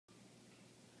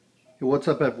Hey, what's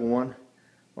up, everyone?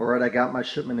 All right, I got my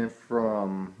shipment in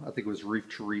from, I think it was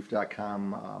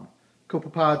reef2reef.com.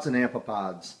 Copepods and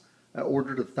Amphipods. I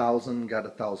ordered 1,000, got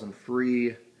 1,000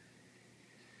 free.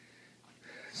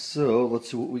 So let's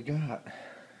see what we got.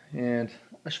 And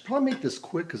I should probably make this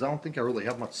quick because I don't think I really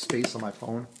have much space on my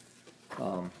phone.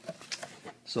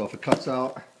 So if it cuts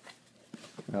out,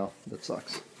 well, that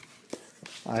sucks.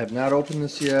 I have not opened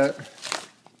this yet.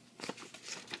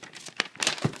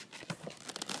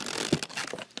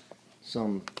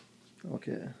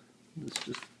 Okay, this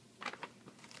just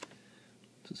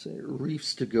to say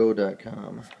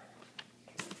reefstogo.com.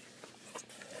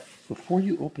 Before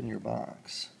you open your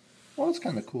box, well, it's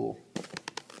kind of cool.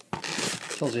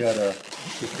 Tells you how to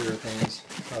take care of things,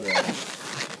 how to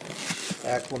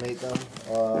acclimate them.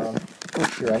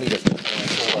 Here, I need a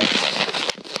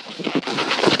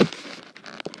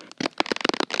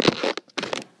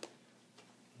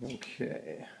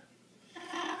Okay.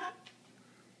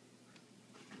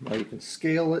 Now you can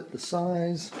scale it, the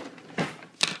size.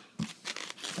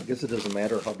 I guess it doesn't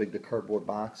matter how big the cardboard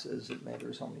box is, it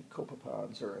matters how many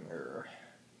copepods are in there.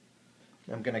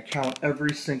 I'm going to count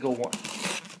every single one.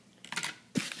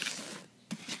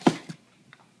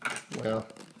 Well,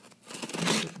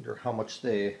 I wonder how much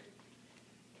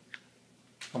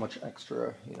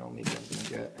extra, maybe I'm going to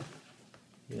get.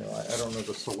 I don't know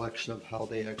the selection of how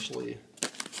they actually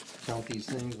count these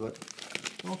things, but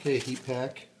okay, heat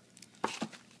pack.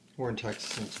 We're in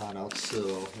Texas and it's hot out, so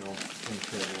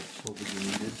things will be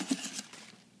needed.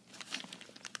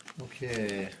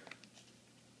 Okay.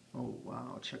 Oh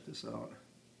wow, check this out.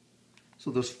 So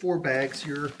there's 4 bags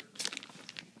here.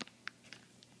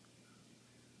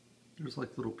 There's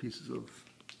like little pieces of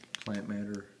plant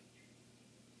matter.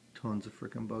 Tons of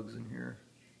frickin' bugs in here.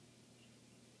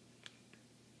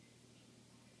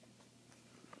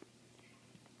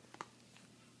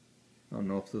 I don't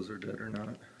know if those are dead or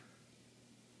not.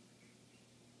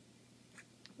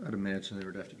 I'd imagine there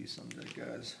would have to be some dead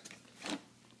guys.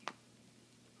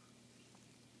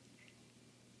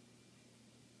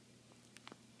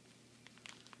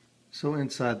 So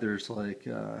inside there's like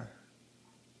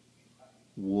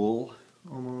wool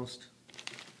almost,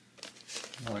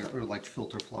 or like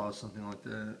filter floss, something like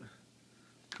that.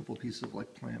 A couple pieces of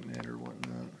like plant matter or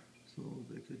whatnot, so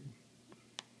they could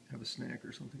have a snack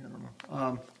or something. I don't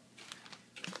know.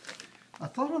 I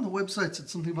thought on the website it said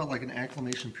something about like an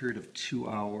acclimation period of 2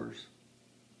 hours.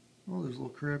 Oh, there's a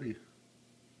little crabby.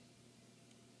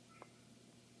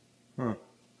 Huh.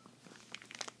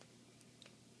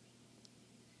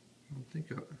 I don't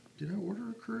think did I order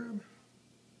a crab?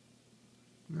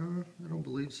 No, I don't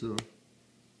believe so.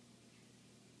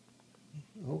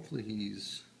 Hopefully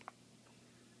he's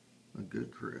a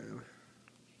good crab.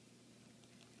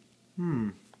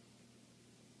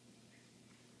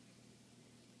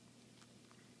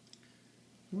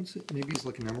 What's it? Maybe he's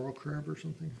like an emerald crab or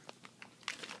something.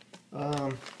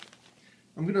 I'm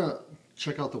gonna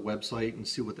check out the website and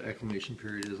see what the acclimation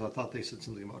period is. I thought they said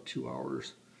something about 2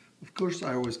 hours. Of course,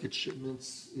 I always get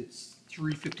shipments. It's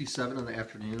 3:57 in the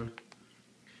afternoon,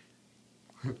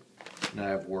 and I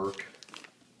have work.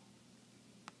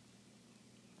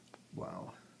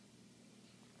 Wow,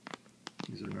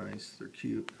 these are nice. They're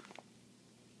cute.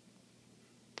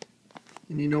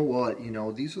 And you know what?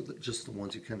 These are just the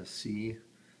ones you kind of see.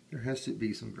 There has to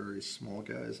be some very small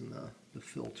guys in the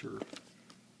filter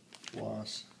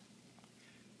floss.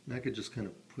 And I could just kind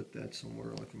of put that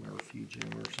somewhere like in my refugium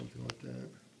or something like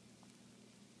that.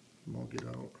 Mug it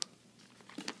out.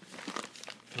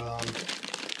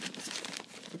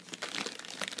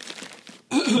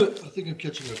 I think I'm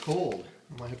catching a cold.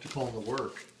 I might have to call in to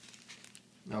work.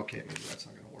 Okay, maybe that's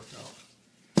not going to work out.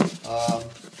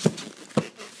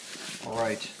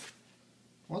 Alright.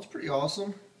 Well, that's pretty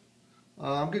awesome.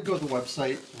 I'm going to go to the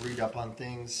website, read up on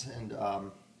things, and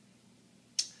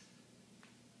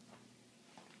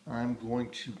I'm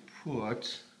going to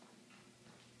put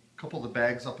a couple of the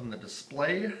bags up in the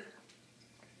display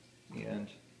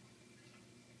and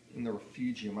in the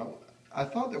refugium. I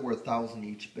thought there were 1,000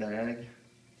 each bag,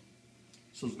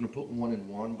 so I was going to put one in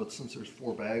one, but since there's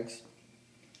 4 bags,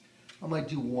 I might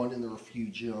do one in the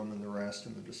refugium and the rest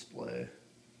in the display.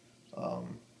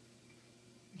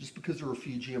 Just because the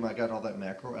refugium, I got all that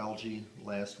macroalgae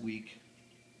last week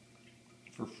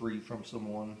for free from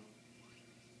someone.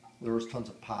 There was tons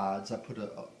of pods. I put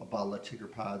a bottle of tiger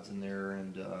pods in there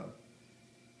and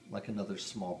like another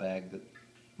small bag that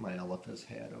my elephant has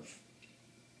had of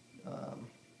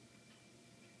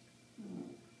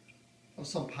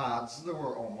some pods. They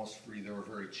were almost free. They were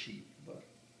very cheap, but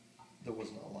there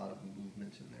wasn't a lot of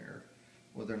movement in there.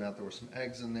 Whether or not there were some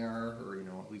eggs in there, or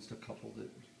at least a couple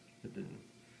that didn't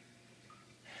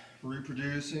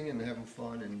reproducing and having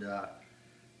fun and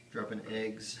dropping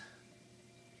eggs.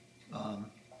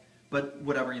 But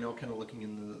whatever, you know, kind of looking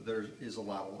in the, there is a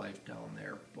lot of life down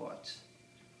there, but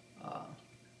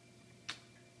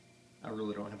I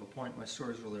really don't have a point. My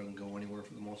stories really don't go anywhere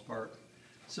for the most part.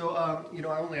 So, you know,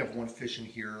 I only have one fish in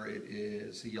here. It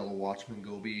is a yellow watchman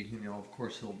goby. You know, of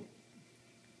course he'll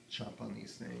chomp on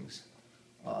these things.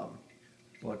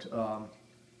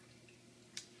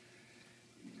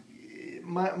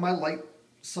 My light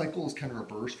cycle is kind of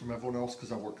reversed from everyone else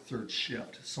because I work third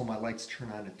shift. So my lights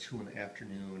turn on at 2 in the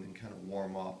afternoon and kind of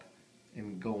warm up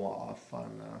and go off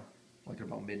on like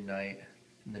about midnight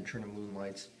and then turn to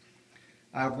moonlights.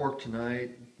 I have work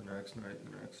tonight, the next night,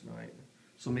 the next night.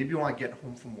 So maybe when I get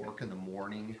home from work in the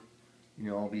morning, you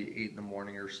know, I'll be 8 in the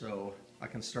morning or so, I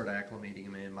can start acclimating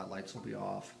them in, my lights will be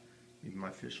off. Maybe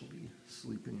my fish will be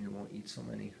sleeping, you won't eat so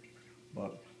many.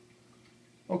 But,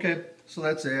 okay, so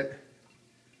that's it.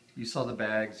 You saw the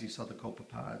bags, you saw the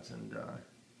Copepods, and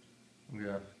I'm going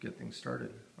to get things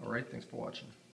started. Alright, thanks for watching.